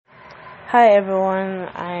Hi everyone,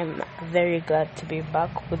 I'm very glad to be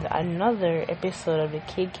back with another episode of the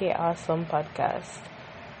KK Awesome podcast.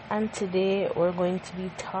 And today we're going to be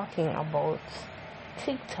talking about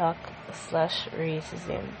TikTok slash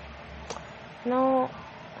racism. Now,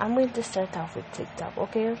 I'm going to start off with TikTok,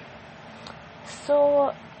 okay?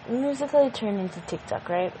 So, Musical.ly turned into TikTok,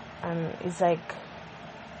 right? And it's like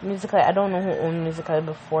Musical.ly, I don't know who owned Musical.ly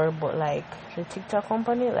before, but like the TikTok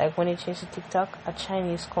company, like when it changed to TikTok, a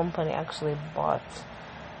Chinese company actually bought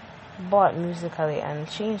Musical.ly and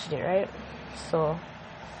changed it, right? So,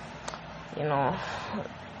 you know,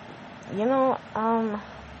 you know,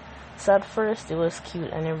 so at first it was cute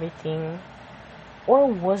and everything, or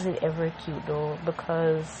was it ever cute though?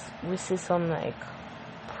 Because we see some like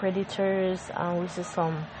predators, and we see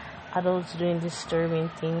some adults doing disturbing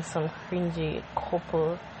things, some cringy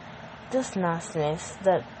couple, just nastiness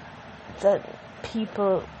that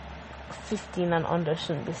people 15 and under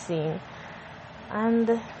shouldn't be seeing.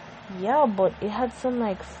 And yeah, but it had some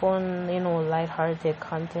like fun, light-hearted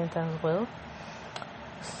content as well.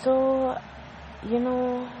 So you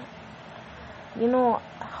know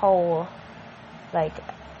how like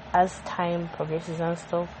as time progresses and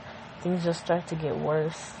stuff, things just start to get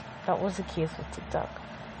worse. That was the case with TikTok.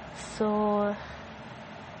 So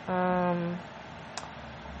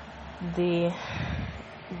the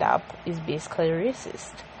app is basically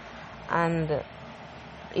racist, and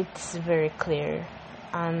it's very clear,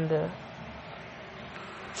 and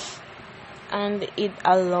it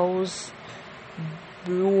allows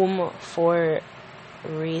room for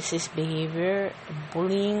racist behavior,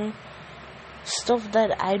 bullying, stuff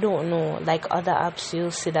that I don't know. Like other apps, you'll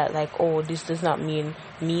see that like, oh, this does not mean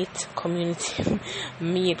meet community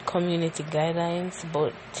guidelines,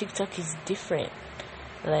 but TikTok is different.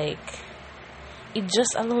 Like, it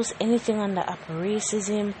just allows anything on the app.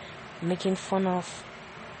 Racism, making fun of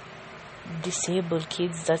disabled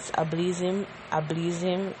kids, that's ableism,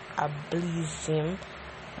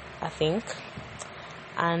 I think,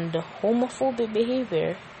 and homophobic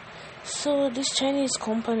behavior. So this Chinese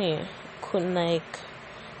company couldn't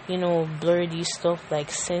blur these stuff,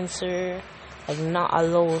 like censor, like not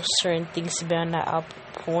allow certain things to be on the app,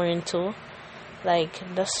 porn too. Like,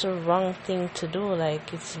 that's the wrong thing to do.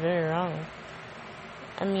 Like, it's very wrong.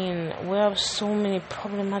 I mean, we have so many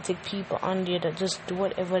problematic people on there that just do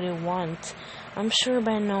whatever they want. I'm sure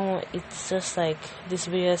by now it's just like this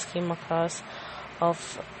video came across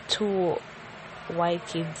of two white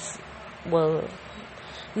kids. Well,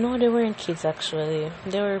 no, they weren't kids actually.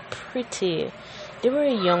 They were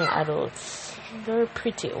young adults. They were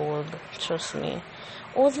pretty old, trust me.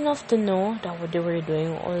 Old enough to know that what they were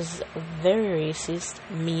doing was very racist,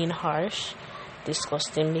 mean, harsh,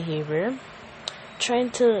 disgusting behavior. Trying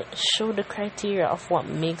to show the criteria of what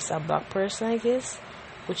makes a black person, I guess,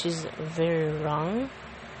 which is very wrong.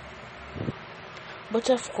 But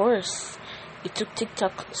of course, it took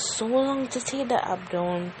TikTok so long to take the app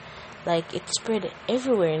down. Like, it spread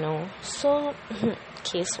everywhere now. So,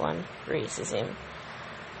 case one, racism.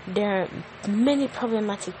 There are many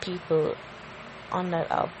problematic people on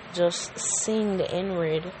that app just saying the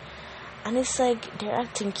N-word, and it's like they're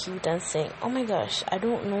acting cute and saying, oh my gosh, I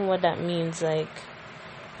don't know what that means. Like,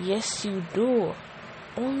 yes you do.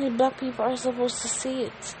 Only black people are supposed to say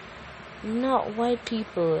it, not white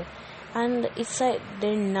people. And it's like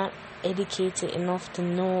they're not educated enough to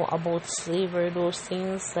know about slavery, those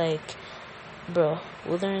things. Like, bro,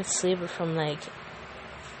 we learned slavery from like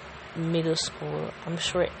middle school. I'm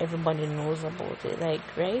sure everybody knows about it, like,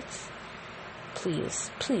 right? Please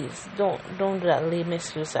don't do that lame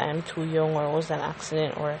excuse, I am too young, or it was an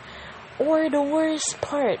accident, or the worst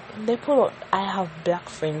part, they pull out I have black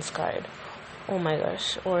friends card. Oh my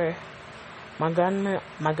gosh. Or my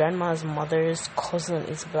grandma's mother's cousin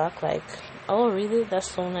is black. Like, oh really? That's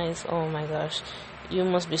so nice. Oh my gosh, you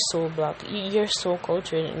must be so black. You're so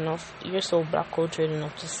cultured enough. You're so black cultured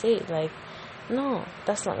enough to say it. Like, no,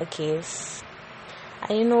 that's not the case.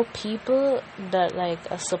 I know people that like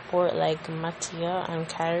support like Mattia and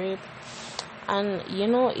Carrie, and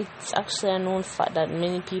it's actually a known fact that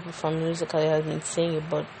many people from Musical.ly have been saying it,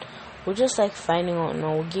 but we're just like finding out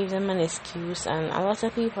now. We give them an excuse, and a lot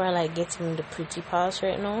of people are like getting the pretty pass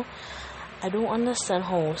right now. I don't understand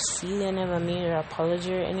how Celia never made her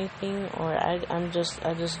apology or anything, or I just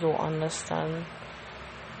don't understand.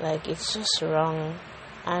 Like, it's just wrong,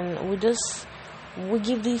 and we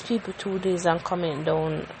give these people 2 days and comment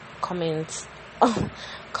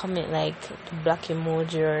like the black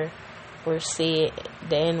emoji, or say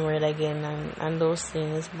the N-word again, and those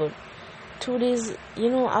things. But 2 days,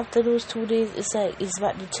 after those 2 days, it's like it's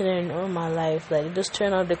back to their normal life. Like, just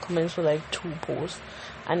turn out the comments for like 2 posts,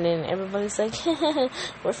 and then everybody's like,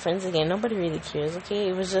 we're friends again. Nobody really cares. Okay,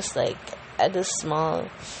 it was just like a small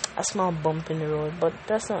bump in the road, but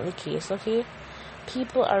that's not the case. Okay,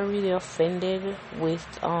 people are really offended with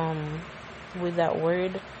that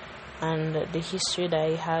word and the history that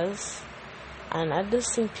it has, and I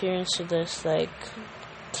just think parents should just like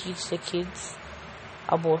teach the kids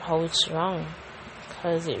about how it's wrong,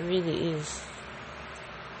 because it really is.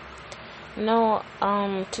 Now,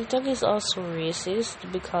 TikTok is also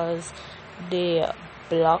racist because they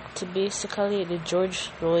blocked basically the George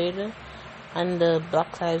Floyd and the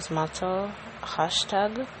Black Lives Matter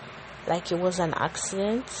hashtag like it was an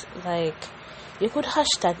accident. Like, you could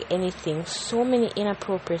hashtag anything. So many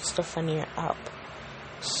inappropriate stuff on your app.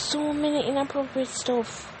 So many inappropriate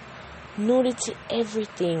stuff. Nudity,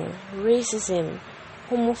 everything. Racism,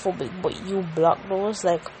 homophobic, but you block those.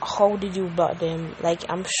 Like, how did you block them? Like,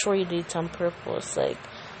 I'm sure you did it on purpose. Like,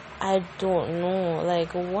 I don't know.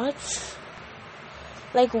 Like, what?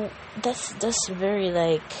 Like, that's very,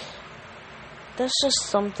 like, that's just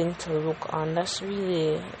something to look on. That's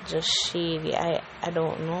really just shady. I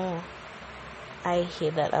don't know. I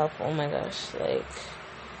hate that app. Oh my gosh. Like,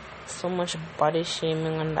 so much body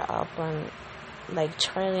shaming on the app, and like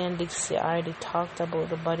Charlie and Dixie already talked about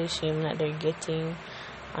the body shaming that they're getting,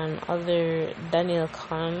 and other Daniel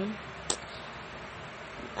Khan.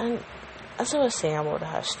 And as I was saying about the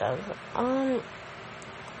hashtag,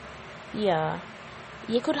 yeah,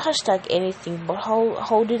 you could hashtag anything, but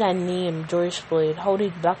how did I name George Floyd? How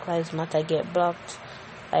did Black Lives Matter get blocked?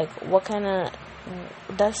 Like, what kind of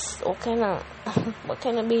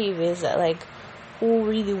behavior is that? Like, who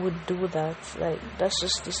really would do that? Like, that's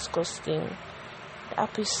just disgusting. The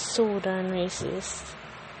app is so darn racist.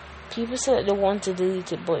 People say that they want to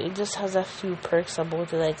delete it, but it just has a few perks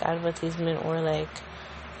about it, like advertisement or like,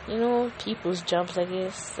 people's jobs, I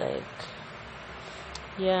guess. Like,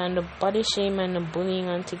 yeah, and the body shame and the bullying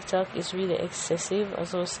on TikTok is really excessive,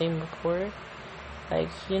 as I was saying before. Like,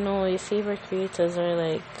 your favorite creators are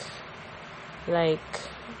like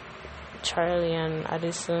Charlie and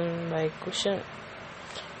Addison. Like, we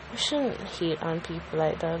shouldn't hate on people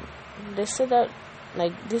like that. They said that,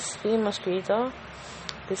 like, this famous creator,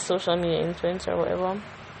 this social media influencer or whatever,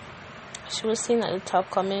 she was saying that the top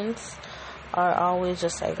comments are always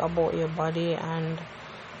just like about your body and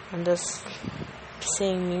just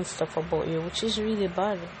saying mean stuff about you, which is really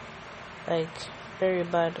bad, like very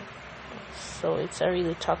bad. So it's a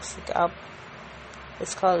really toxic app.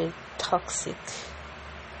 It's called Toxic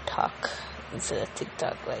Talk instead of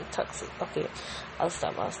TikTok, like toxic. Okay, I'll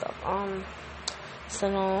stop. So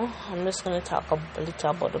now I'm just gonna talk a little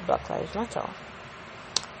about the Black Lives Matter,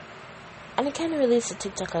 and it kind of relates to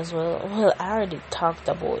TikTok as well. Well, I already talked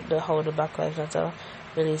about how the Black Lives Matter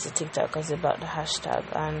relates to TikTok because about the hashtag,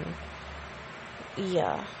 and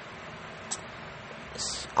yeah.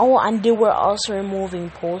 Oh, and they were also removing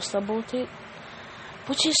posts about it,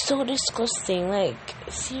 which is so disgusting. Like,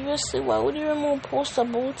 seriously, why would you remove posts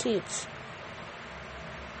about it?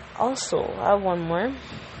 Also, I have one more.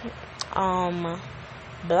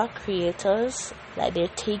 Black creators, like, they're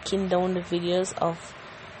taking down the videos of,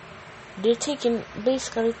 they're taking,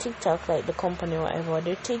 basically TikTok, like the company or whatever,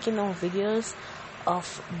 they're taking down videos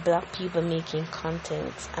of black people making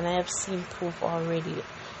content, and I have seen proof already.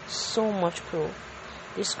 So much proof.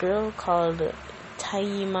 This girl called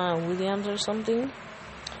Taima Williams or something,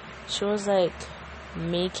 she was like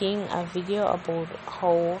making a video about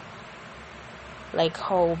how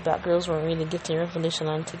black girls weren't really getting recognition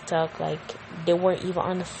on TikTok, like they weren't even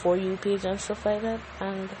on the For You page and stuff like that.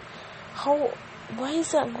 And why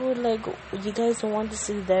is that good? Like, you guys don't want to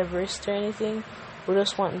see diversity or anything? We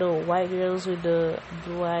just want the white girls with the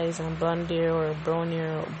blue eyes and blonde hair or brown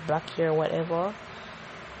hair or black hair or whatever.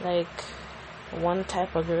 Like, one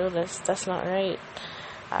type of girl, that's not right.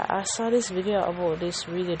 I saw this video about this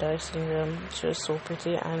really dark-skinned girl. She was so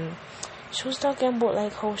pretty, and she was talking about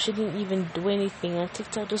like how she didn't even do anything, and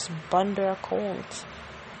TikTok just banned her account.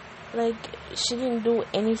 Like, she didn't do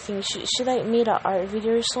anything. She like made an art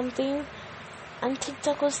video or something, and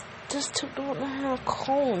TikTok was just took down her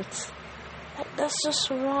account. Like, that's just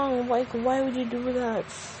wrong. Like, why would you do that?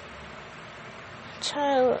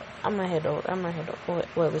 Child, I'm gonna head out.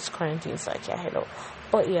 Well, it's quarantine, so I can't head out.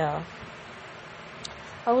 But yeah,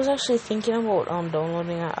 I was actually thinking about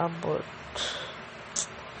downloading an app, but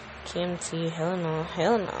KMT,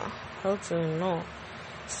 hell to no.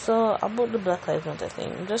 So about the Black Lives Matter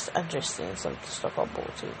thing, I'm just addressing some stuff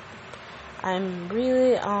about it. I'm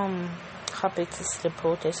really happy to see the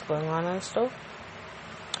protests going on and stuff.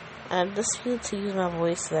 I just feel to use my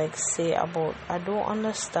voice to like say about I don't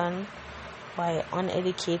understand why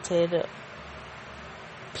uneducated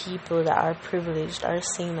people that are privileged are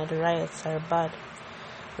saying that the riots are bad.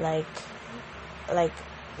 Like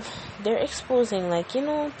they're exposing, like, you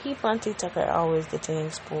know, people on TikTok are always getting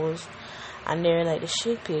exposed, and they're like the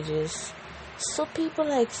shade pages. So people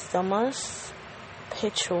like Thomas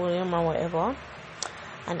Petroleum or whatever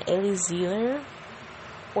and Ellie Zealer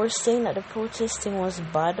were saying that the protesting was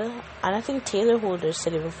bad, and I think Taylor Holder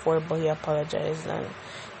said it before, but he apologized. And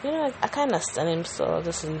you know, I kind of stand him, so I'll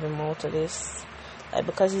just leave him out to this, like,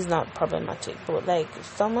 because he's not problematic. But like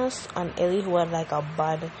Thomas and Ellie, who had like a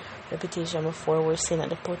bad reputation before, were saying that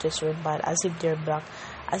the protests were bad, as if they're black,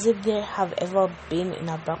 as if they have ever been in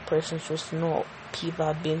a black person's shoes to know people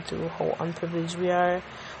have been through, how unprivileged we are,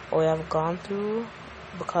 or we have gone through,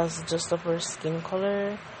 because just of our skin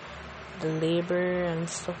color, the labor and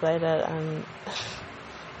stuff like that. And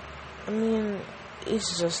I mean,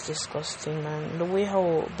 it's just disgusting, man, the way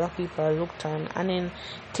how black people are looked on. And then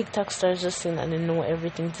TikTok stars just saying that they know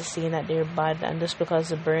everything to say that they're bad, and just because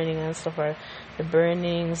the burning and stuff are the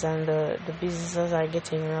burnings and the businesses are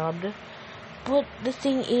getting robbed. But the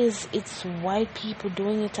thing is, it's white people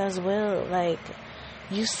doing it as well. Like,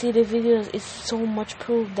 you see the videos, it's so much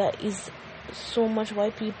proof that is so much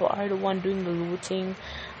white people are the one doing the looting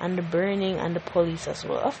and the burning, and the police as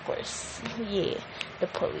well, of course. Yeah, the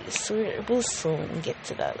police. We'll soon get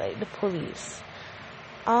to that. Like, the police.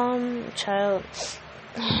 Child.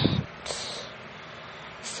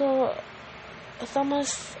 So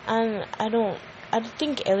Thomas, and I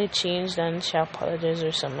think Ellie changed and she apologized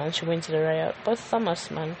or something and she went to the riot. But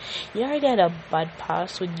Thomas, man, you already had a bad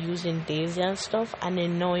past with using Daisy and stuff, and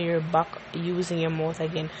then now you're back using your mouth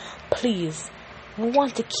again. Please, we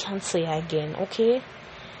want to cancel you again, okay?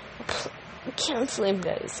 Cancel him,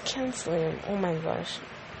 guys. Cancel him. Oh my gosh.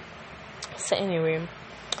 So anyway,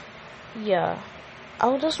 yeah,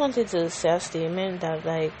 I just wanted to say a statement that,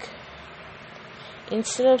 like,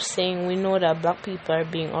 instead of saying we know that black people are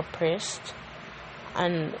being oppressed,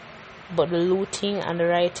 but the looting and the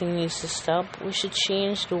rioting needs to stop, we should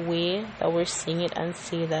change the way that we're seeing it and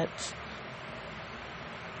say that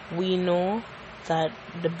we know that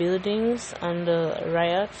the buildings and the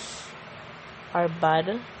riots are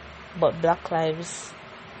bad, but black lives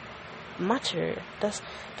matter. Just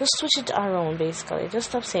switch it around, basically. Just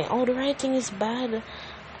stop saying, oh, the rioting is bad.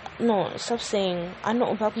 No, stop saying, I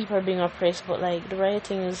know black people are being oppressed, but like the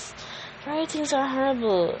riotings are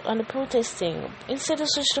horrible, and the protesting. Instead of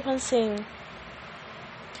switch it up and saying,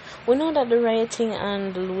 we know that the rioting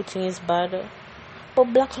and the looting is bad,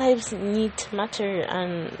 but black lives need to matter,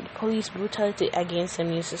 and police brutality against them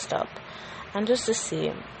needs to stop. And just to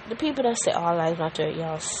say, the people that say all lives matter,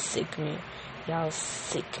 y'all sick me,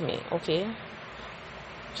 okay?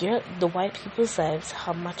 The white people's lives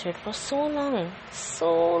have mattered for so long.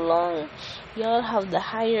 Y'all have the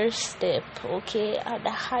higher step, okay? At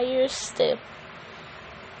the higher step.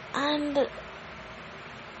 But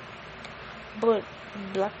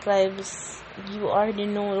black lives, you already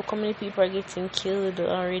know, look how many people are getting killed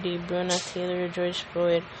already. Breonna Taylor, George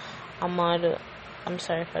Floyd, Ahmaud, I'm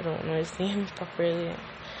sorry if I don't know his name properly.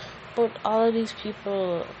 But all of these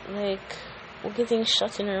people, like, were getting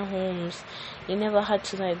shot in their homes. You never had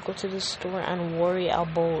to, like, go to the store and worry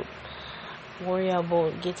about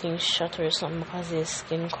getting shot or something because of your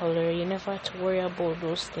skin color. You never had to worry about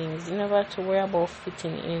those things. You never had to worry about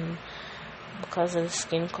fitting in because of the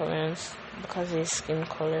skin color.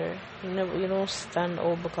 You don't stand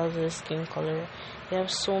out because of the skin color. You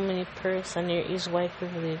have so many perks, and there is white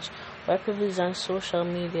privilege. White privilege on social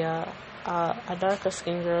media. A darker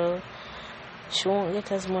skin girl, she won't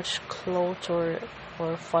get as much clout or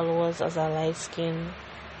followers as a light skin.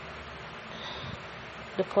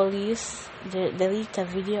 The police, they leaked a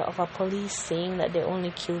video of a police saying that they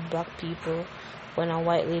only killed black people when a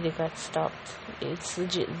white lady got stopped. It's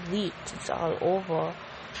legit leaked. It's all over.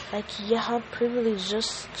 Like, you have privilege.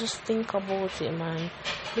 Just think about it, man.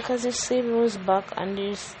 Because if slavery was back and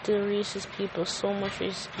there's still racist people, so much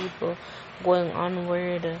racist people going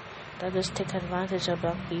onward that just take advantage of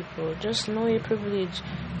black people. Just know your privilege.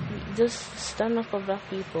 Just stand up for black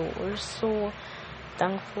people. We're so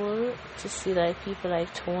thankful to see like people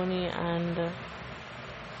like Tony and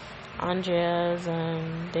Andreas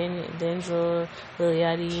and Denzel, Lil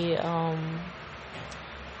Yachty,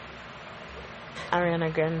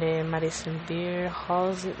 Ariana Grande, Madison Beer,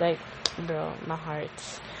 Halsey, like, bro, my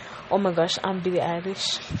heart. Oh my gosh, I'm Billie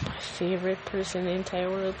Eilish, my favorite person in the entire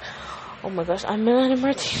world. Oh my gosh, I'm Melanie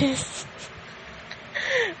Martinez.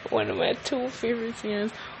 One of my two favorite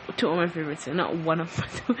singers. Two of my favorite singers. Not one of my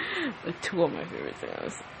two, but two of my favorite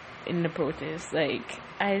singers. in the protest. Like,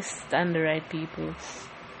 I stand the right people.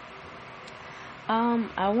 I'm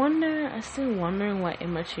still wondering why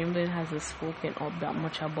Emma Chamberlain hasn't spoken up that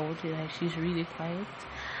much about it. Like, she's really quiet.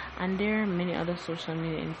 And there are many other social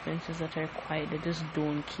media influencers that are quiet, they just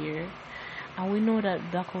don't care. And we know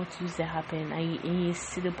that Blackout Tuesday happened, and you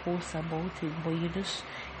see the posts about it, but you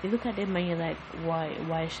look at them and you're like,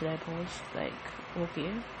 why should I post? Like,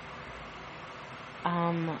 okay.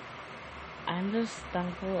 I'm just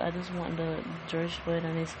thankful. I just want the George Floyd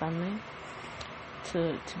and his family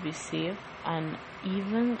to be safe. And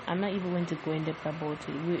even I'm not even going to go in depth about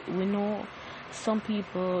it. We know some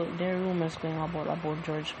people, there are rumors going about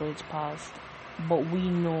George Floyd's past, but we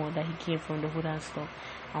know that he came from the hood and stuff,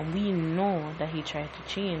 and we know that he tried to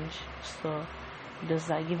change. So does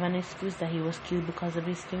that give an excuse that he was killed because of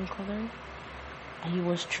his skin color? And he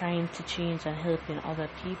was trying to change and helping other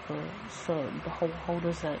people. So how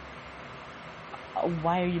does that?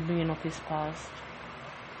 Why are you bringing up his past?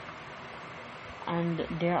 And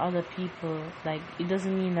there are other people, like, it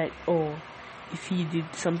doesn't mean like, oh, if he did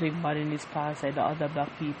something bad in his past, like the other black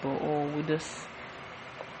people, or we just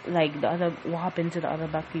like what happened to the other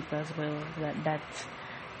black people as well, that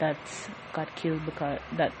got killed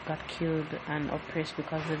and oppressed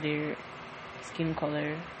because of their skin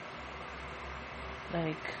color.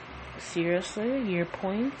 Like, seriously, your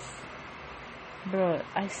points? Bro,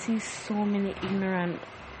 I see so many ignorant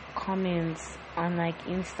comments on like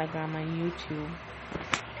Instagram and YouTube,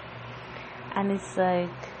 and it's like,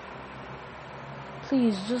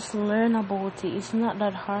 please just learn about it. It's not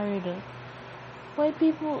that hard. Why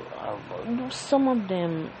people, some of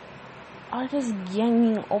them are just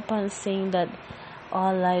ganging up and saying that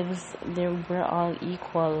all lives, we're all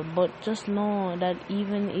equal, but just know that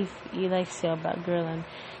even if you like say a black girl and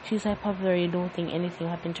she's like popular, you don't think anything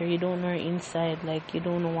happened to her, you don't know her inside, like you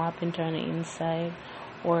don't know what happened to her on the inside,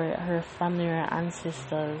 or her family or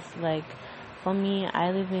ancestors. Like, for me,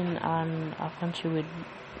 I live in a country with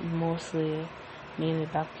mainly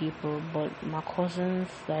black people, but my cousins,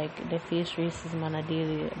 like, they face racism on a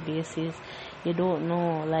daily basis. You don't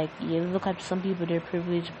know, like, you look at some people, they're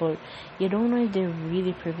privileged, but you don't know if they're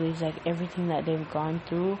really privileged, like everything that they've gone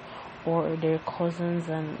through, or their cousins.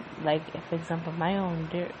 And like, for example, my own,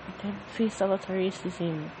 they face a lot of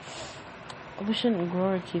racism. We shouldn't grow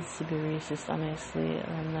our kids to be racist, honestly.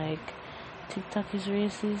 And like, TikTok is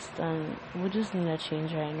racist, and we just need a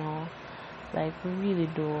change right now. Like, we really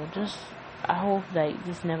do. I hope that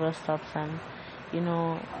this never stops, and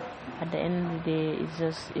at the end of the day,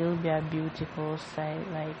 it'll be a beautiful sight.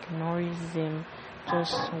 Like, no racism,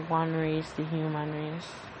 just one race, the human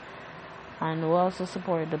race. And we also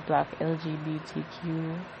support the black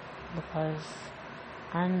LGBTQ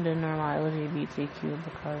and the normal LGBTQ,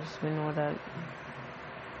 because we know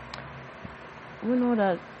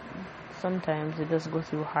that sometimes it does go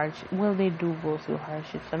through hardship. Well, they do go through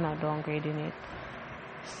hardships. I'm not downgrading it.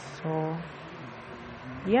 So,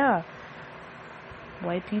 yeah,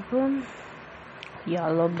 white people, yeah,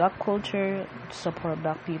 I love black culture, support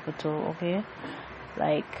black people too, okay?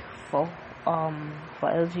 Like, for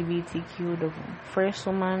LGBTQ, the first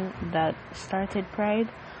woman that started Pride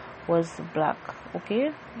was black,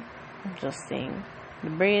 okay? I'm just saying.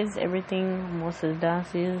 The braids, everything, most of the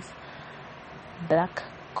dances, black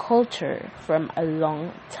culture from a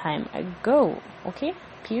long time ago, okay?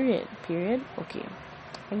 Period, okay.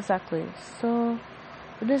 Exactly. So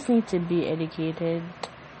we just need to be educated,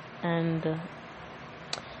 and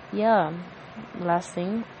yeah, last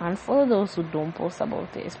thing, and for those who don't post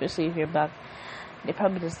about it, especially if you're black, they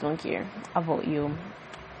probably just don't care about you,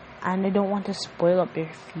 and they don't want to spoil up your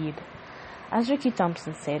feed. As Ricky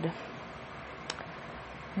Thompson said,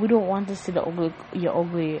 we don't want to see your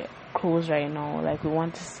ugly clothes right now. Like, we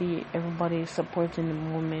want to see everybody supporting the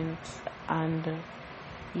movement. And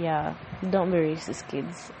yeah, don't be racist,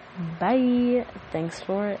 kids. Bye. Thanks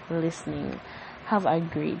for listening. Have a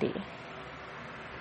great day.